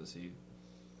prophecy.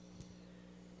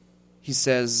 He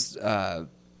says,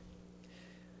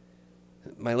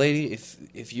 my lady,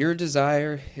 if your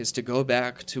desire is to go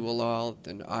back to Alal,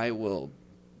 then I will.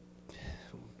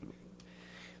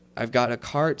 I've got a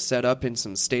cart set up in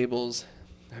some stables.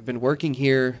 I've been working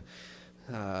here.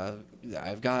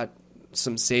 I've got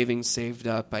some savings saved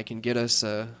up. I can get us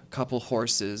a couple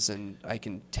horses, and I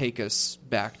can take us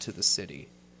back to the city.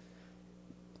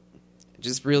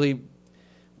 Just really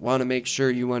want to make sure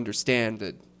you understand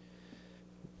that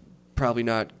probably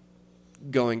not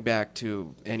going back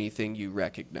to anything you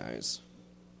recognize.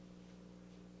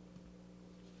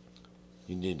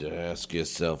 You need to ask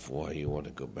yourself why you want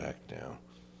to go back now.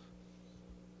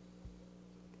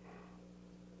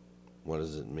 What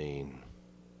does it mean?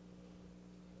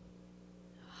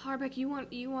 Harbeck, you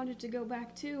wanted to go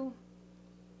back too.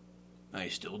 I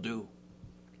still do.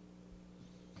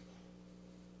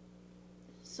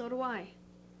 So do I.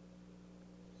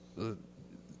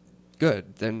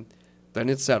 Good. Then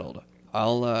it's settled.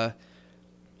 I'll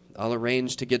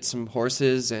arrange to get some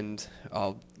horses, and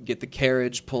I'll get the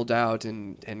carriage pulled out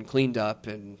and cleaned up,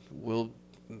 and we'll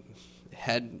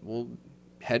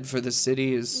head for the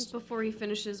city. Before he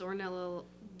finishes, Ornella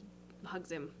hugs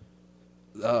him.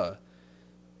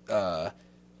 And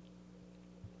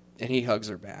he hugs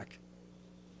her back.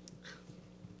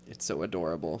 It's so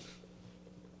adorable.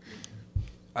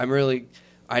 I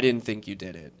didn't think you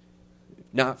did it.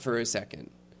 Not for a second.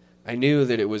 I knew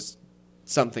that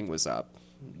something was up.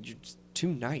 You're just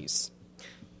too nice.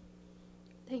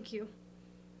 Thank you.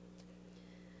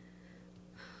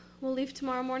 we'll leave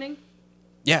tomorrow morning?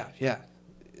 Yeah.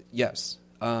 Yes.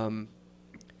 And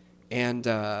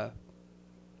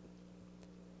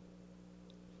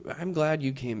I'm glad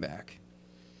you came back.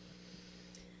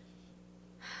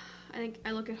 I think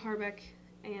I look at Harbeck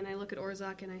and I look at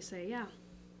Orzak and I say, yeah,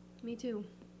 me too.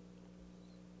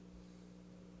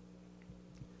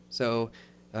 So,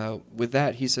 with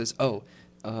that, he says,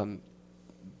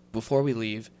 before we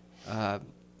leave, I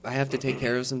have to take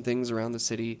care of some things around the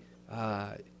city.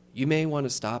 You may want to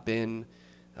stop in.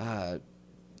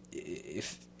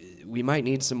 If we might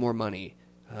need some more money.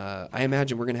 I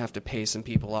imagine we're going to have to pay some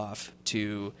people off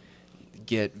to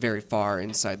get very far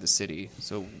inside the city.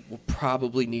 So we'll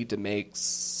probably need to make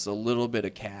a little bit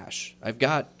of cash. I've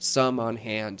got some on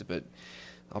hand, but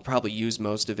I'll probably use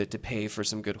most of it to pay for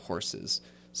some good horses.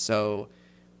 So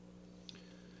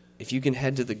if you can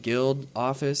head to the guild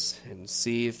office and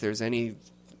see if there's any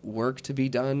work to be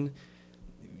done,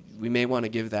 we may want to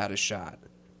give that a shot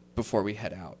before we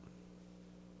head out.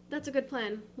 That's a good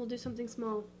plan. We'll do something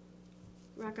small.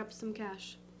 Rack up some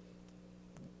cash.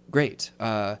 Great.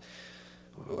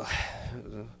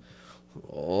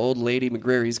 Old Lady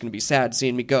McGreary's going to be sad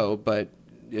seeing me go, but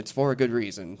it's for a good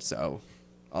reason. So,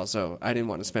 also, I didn't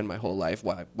want to spend my whole life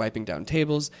wiping down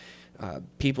tables.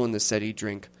 People in the city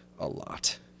drink a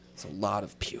lot. It's a lot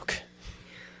of puke.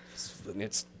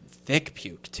 It's thick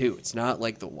puke, too. It's not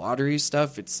like the watery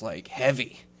stuff. It's, like,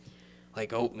 heavy.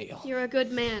 Like oatmeal. You're a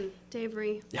good man,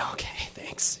 Davery. Okay,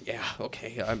 thanks. Yeah,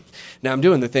 okay. I'm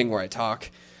doing the thing where I talk.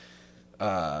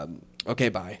 Okay,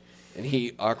 bye. And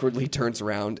he awkwardly turns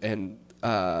around and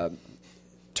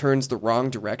turns the wrong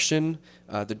direction.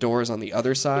 The door is on the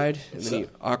other side, and then he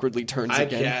awkwardly turns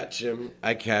again.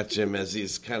 I catch him as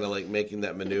he's kind of like making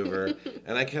that maneuver,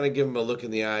 and I kind of give him a look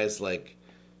in the eyes like,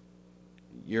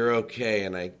 you're okay,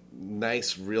 and I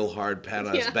nice real hard pat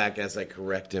on his back as I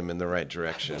correct him in the right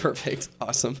direction. Perfect.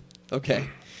 Awesome. Okay.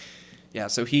 Yeah,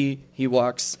 so he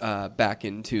walks back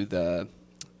into the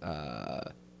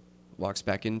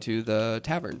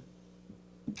tavern.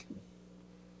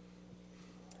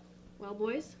 Well,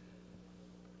 boys,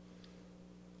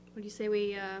 what do you say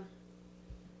we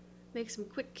make some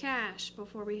quick cash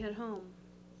before we head home?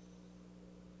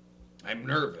 I'm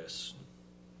nervous.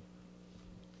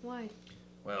 Why?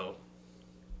 Well,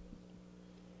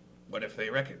 what if they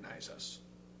recognize us?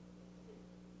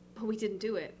 But we didn't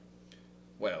do it.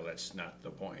 Well, that's not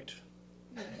the point.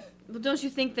 Well, don't you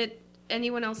think that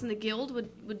anyone else in the guild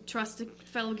would trust a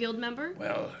fellow guild member?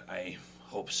 Well, I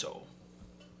hope so.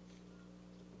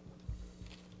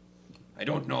 I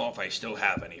don't know if I still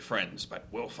have any friends, but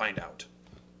we'll find out.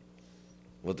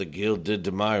 What the guild did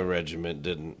to my regiment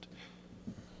didn't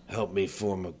help me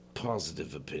form a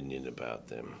positive opinion about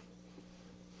them.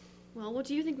 Well, what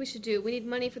do you think we should do? We need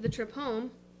money for the trip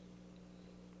home.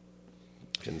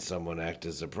 Can someone act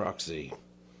as a proxy?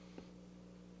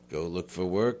 Go look for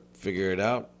work, figure it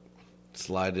out,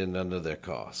 slide in under their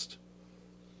cost.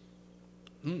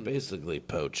 Basically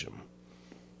poach them.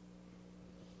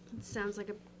 Sounds like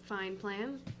a fine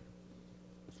plan.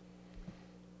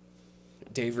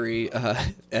 Davery,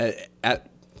 at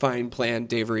fine plan,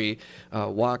 Davery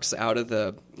walks out of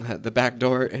the back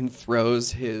door and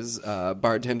throws his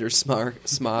bartender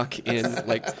smock in his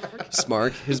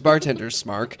bartender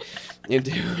smark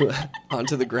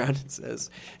onto the ground and says,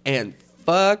 "And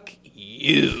fuck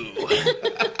you."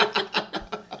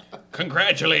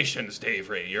 Congratulations,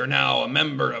 Davery. You're now a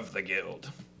member of the guild.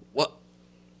 What?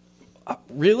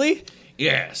 Really?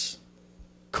 Yes.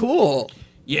 Cool.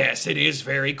 Yes, it is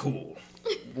very cool.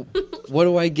 What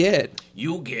do I get?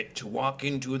 You get to walk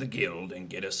into the guild and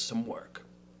get us some work.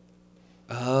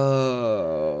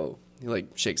 Oh. He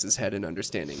shakes his head in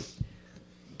understanding.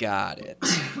 Got it.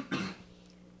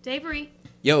 Davery.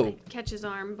 Yo. I catch his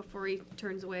arm before he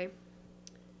turns away.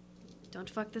 Don't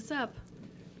fuck this up.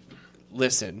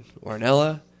 Listen,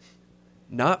 Ornella,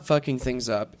 not fucking things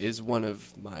up is one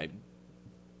of my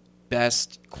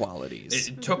best qualities.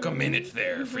 It took a minute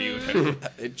there for you to...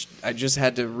 I just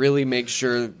had to really make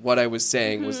sure what I was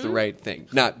saying was the right thing.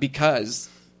 Not because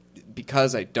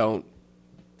I don't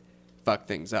fuck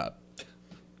things up.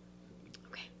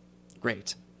 Okay.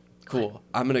 Great. Cool.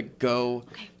 I'm going to go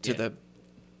to Yeah. the...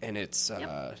 And it's...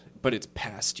 but it's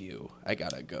past you. I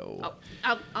gotta go.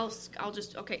 Oh, I'll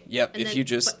just, okay. Yep, And if then- you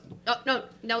just...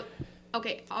 No.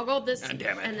 Okay, I'll go this, God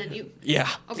damn it. and then you... Yeah.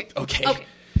 Okay. Okay.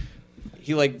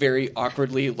 He very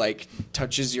awkwardly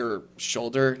touches your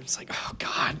shoulder. It's like, oh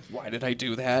God, why did I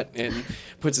do that? And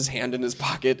puts his hand in his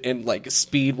pocket and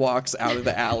speed walks out of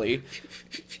the alley.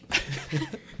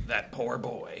 That poor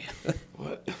boy.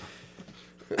 What?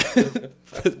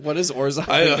 What does Orzhov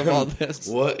I think of all this?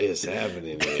 What is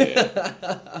happening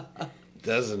here?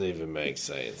 Doesn't even make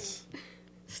sense.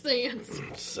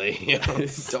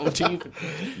 Seance. Don't even.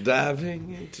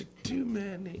 Diving into too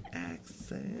many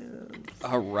accents.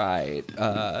 All right.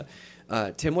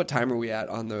 Tim, what time are we at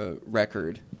on the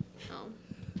record? Oh.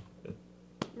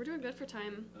 We're doing good for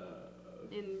time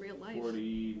in real life.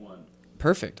 41.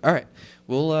 Perfect. All right.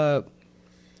 We'll. All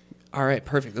right.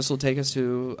 Perfect. This will take us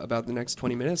to about the next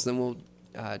 20 minutes. Then we'll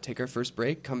take our first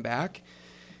break, come back,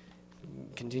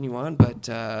 continue on. But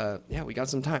yeah, we got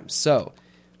some time. So.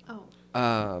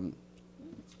 Oh.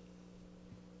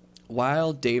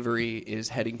 While Davery is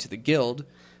heading to the guild,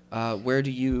 where do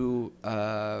you?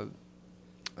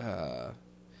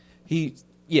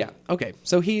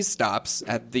 So he stops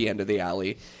at the end of the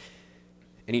alley,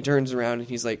 and he turns around and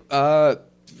he's like, "Do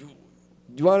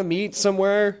you want to meet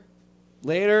somewhere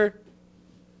later?"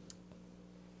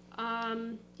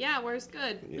 Yeah, where's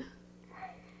good?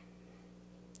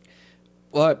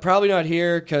 Well, probably not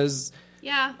here because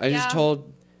Yeah. I just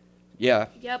told. Yeah.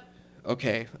 Yep.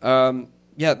 Okay.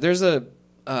 Yeah. There's a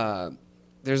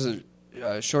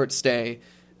short stay.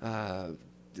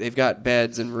 They've got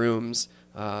beds and rooms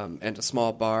and a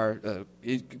small bar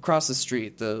across the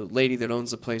street. The lady that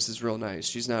owns the place is real nice.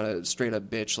 She's not a straight up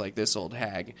bitch like this old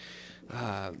hag.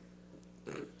 I'll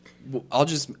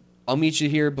meet you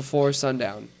here before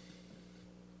sundown.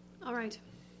 All right.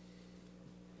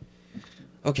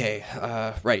 Okay.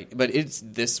 Right. But it's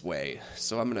this way,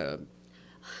 so I'm gonna.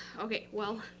 Okay.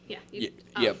 Well, yeah.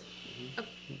 Yep.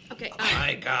 Okay.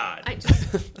 My God. I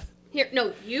just here.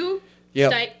 No, you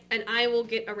Yep. stay, and I will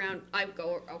get around. I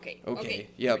go. Okay. Okay.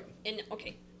 Yep. And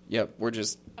okay. Yep. We're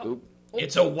just. Oop.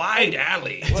 It's a wide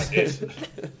alley. What is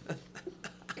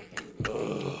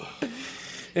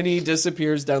And he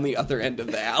disappears down the other end of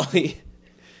the alley.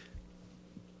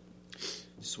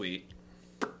 Sweet.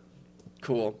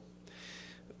 Cool.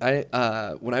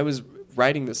 When I was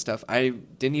writing this stuff, I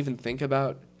didn't even think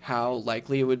about how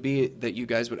likely it would be that you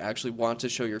guys would actually want to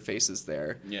show your faces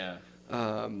there. Yeah.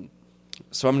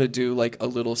 So I'm going to do like a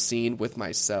little scene with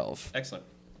myself. Excellent.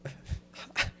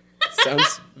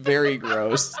 Sounds very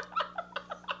gross.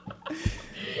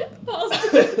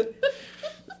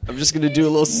 I'm just going to do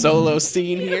a little solo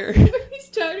scene here. He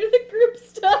started the group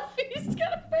stuff. He's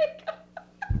gonna break up.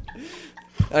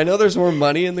 I know there's more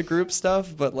money in the group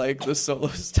stuff, but like the solo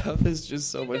stuff is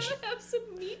just so much. You gotta have some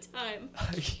me time.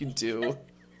 You do.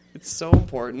 It's so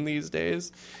important these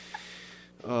days.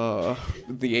 The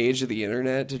age of the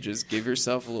internet, to just give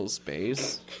yourself a little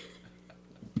space.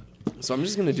 So I'm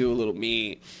just gonna do a little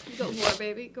me. Go for it,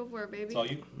 baby. Go for it, baby. It's all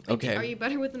you. Okay. Are you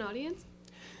better with an audience?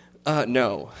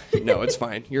 No, it's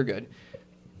fine. You're good.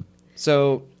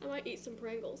 So I might eat some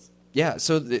Pringles. yeah,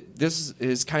 so this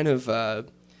is kind of.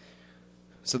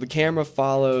 So the camera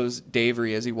follows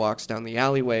Davery as he walks down the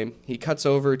alleyway. He cuts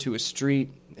over to a street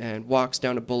and walks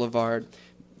down a boulevard,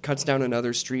 cuts down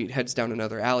another street, heads down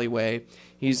another alleyway.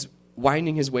 He's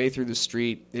winding his way through the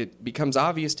street. It becomes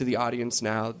obvious to the audience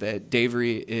now that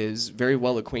Davery is very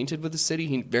well acquainted with the city.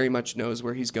 He very much knows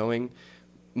where he's going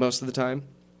most of the time.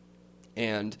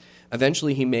 And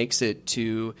eventually he makes it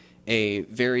to a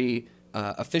very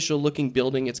official-looking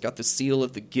building. It's got the seal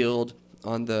of the guild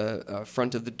on the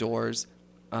front of the doors.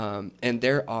 And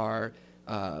there are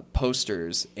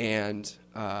posters and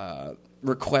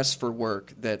requests for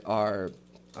work that are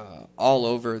all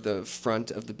over the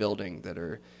front of the building that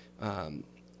are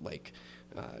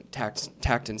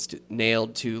tacked and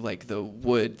nailed to like the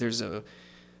wood. There's a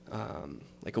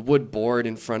wood board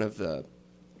in front of the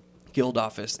guild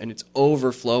office, and it's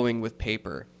overflowing with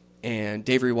paper. And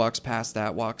Davery walks past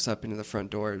that, walks up into the front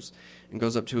doors, and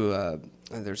goes up to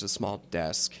there's a small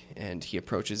desk, and he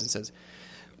approaches and says,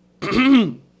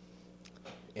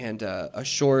 and a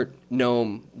short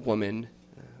gnome woman,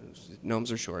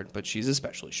 gnomes are short, but she's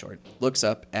especially short, looks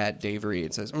up at Davery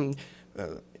and says,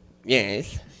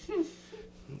 yes.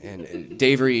 And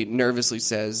Davery nervously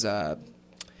says,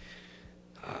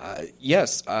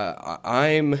 yes,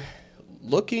 I'm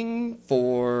looking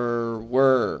for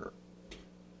work.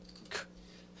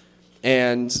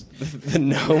 And the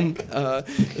gnome,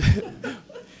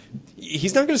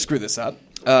 he's not going to screw this up.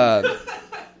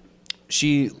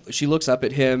 She looks up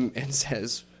at him and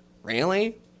says,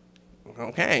 really?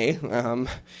 Okay.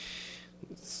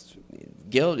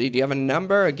 Guild, do you have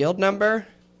a guild number?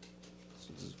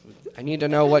 I need to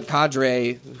know what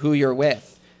cadre, who you're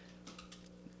with.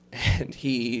 And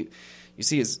you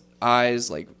see his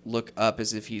eyes like look up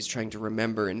as if he's trying to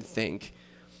remember and think.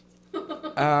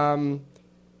 11A.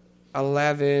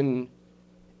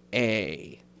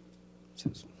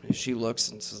 She looks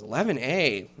and says,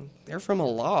 11A. They're from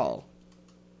Alal.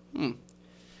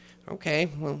 Okay,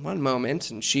 well, one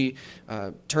moment. And she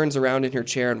turns around in her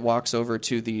chair and walks over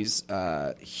to these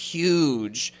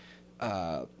huge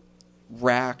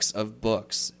racks of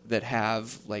books that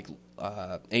have like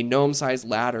a gnome-sized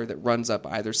ladder that runs up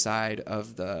either side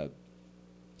of the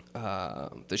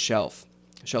shelf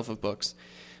of books.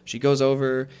 She goes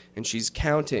over and she's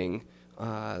counting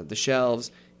the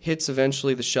shelves, hits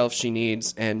eventually the shelf she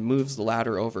needs, and moves the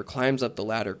ladder over, climbs up the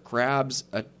ladder, grabs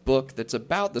a book that's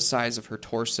about the size of her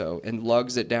torso and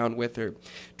lugs it down with her,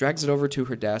 drags it over to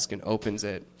her desk and opens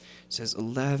it. Says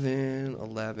 11,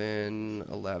 11,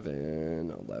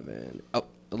 11, 11. Oh,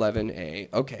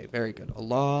 11A. Okay, very good.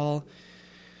 Alal.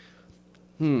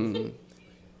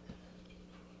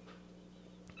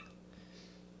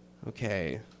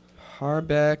 Okay.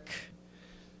 Harbeck.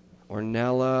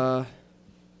 Ornella.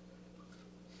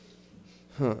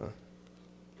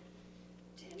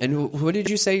 And who did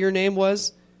you say your name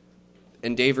was?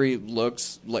 And Davery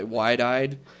looks like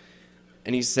wide-eyed,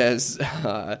 and he says,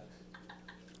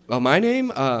 well, my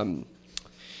name?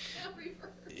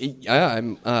 Yeah,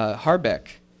 I'm Harbeck.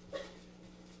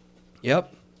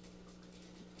 Yep.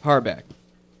 Harbeck.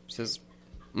 Says,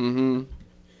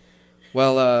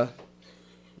 well,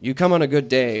 you come on a good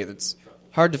day. It's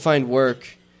hard to find work,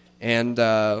 and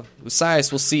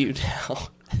Lucius will see you now.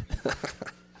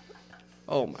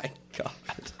 Oh, my God.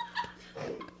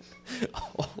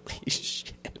 Holy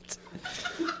shit.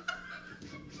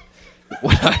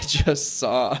 What I just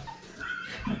saw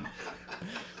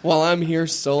while I'm here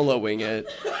soloing it.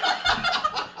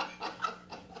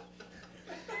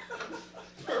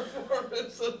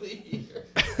 Performance of the year.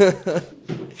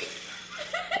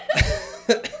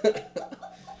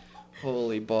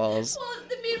 Holy balls. Well,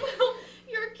 meanwhile,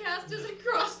 your cast is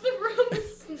across the room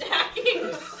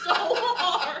snacking so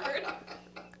hard.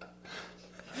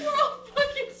 We're all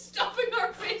fucking stuffing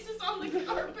our faces on the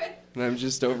carpet. And I'm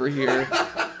just over here,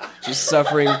 just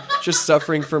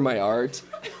suffering for my art.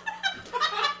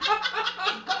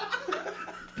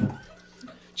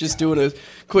 Just doing a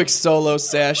quick solo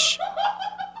sesh.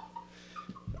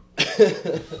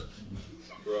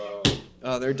 Bro.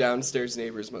 Oh, their downstairs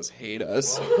neighbors must hate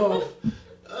us. Oh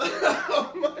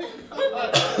my I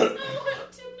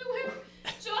want Tim to wear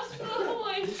just the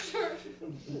Hawaiian shirt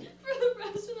for the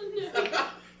rest of the night.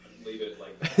 Leave it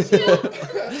like that.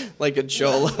 Yeah. Like a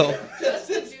cholo. Just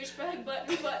a douchebag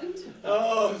buttoned.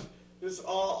 Oh, this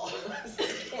all. This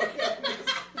is going on this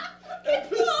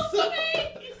episode.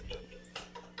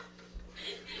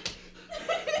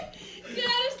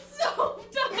 Dad is so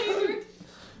tired.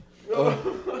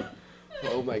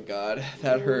 Oh my God,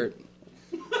 that hurt.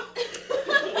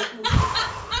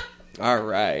 All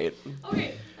right.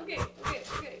 Okay. Get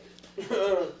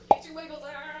your wiggles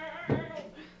out.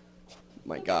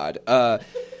 My God.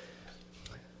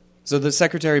 So the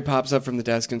secretary pops up from the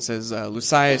desk and says,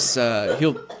 Lucius,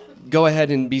 he'll go ahead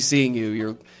and be seeing you.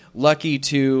 You're lucky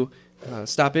to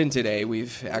stop in today.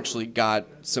 We've actually got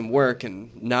some work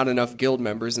and not enough guild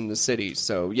members in the city.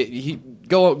 So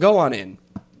go on in.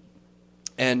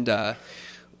 And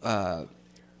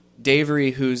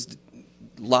Davery, who's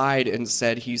lied and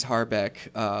said he's Harbeck,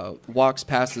 walks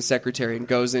past the secretary and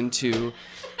goes into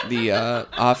the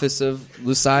office of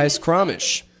Lucius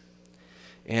Cromish.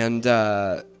 And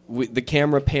the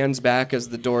camera pans back as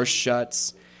the door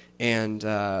shuts, and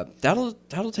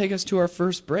that'll take us to our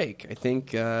first break. I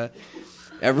think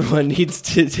everyone needs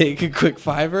to take a quick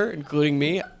fiver, including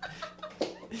me,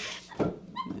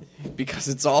 because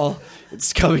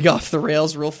it's coming off the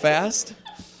rails real fast.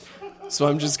 So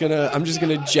I'm just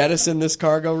gonna jettison this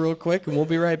cargo real quick, and we'll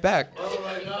be right back. Oh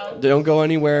my God. Don't go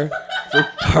anywhere for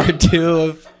part 2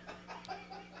 of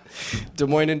Des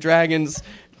Moines and Dragons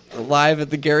live at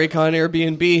the GaryCon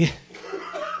Airbnb.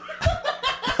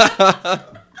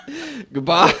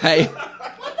 Goodbye.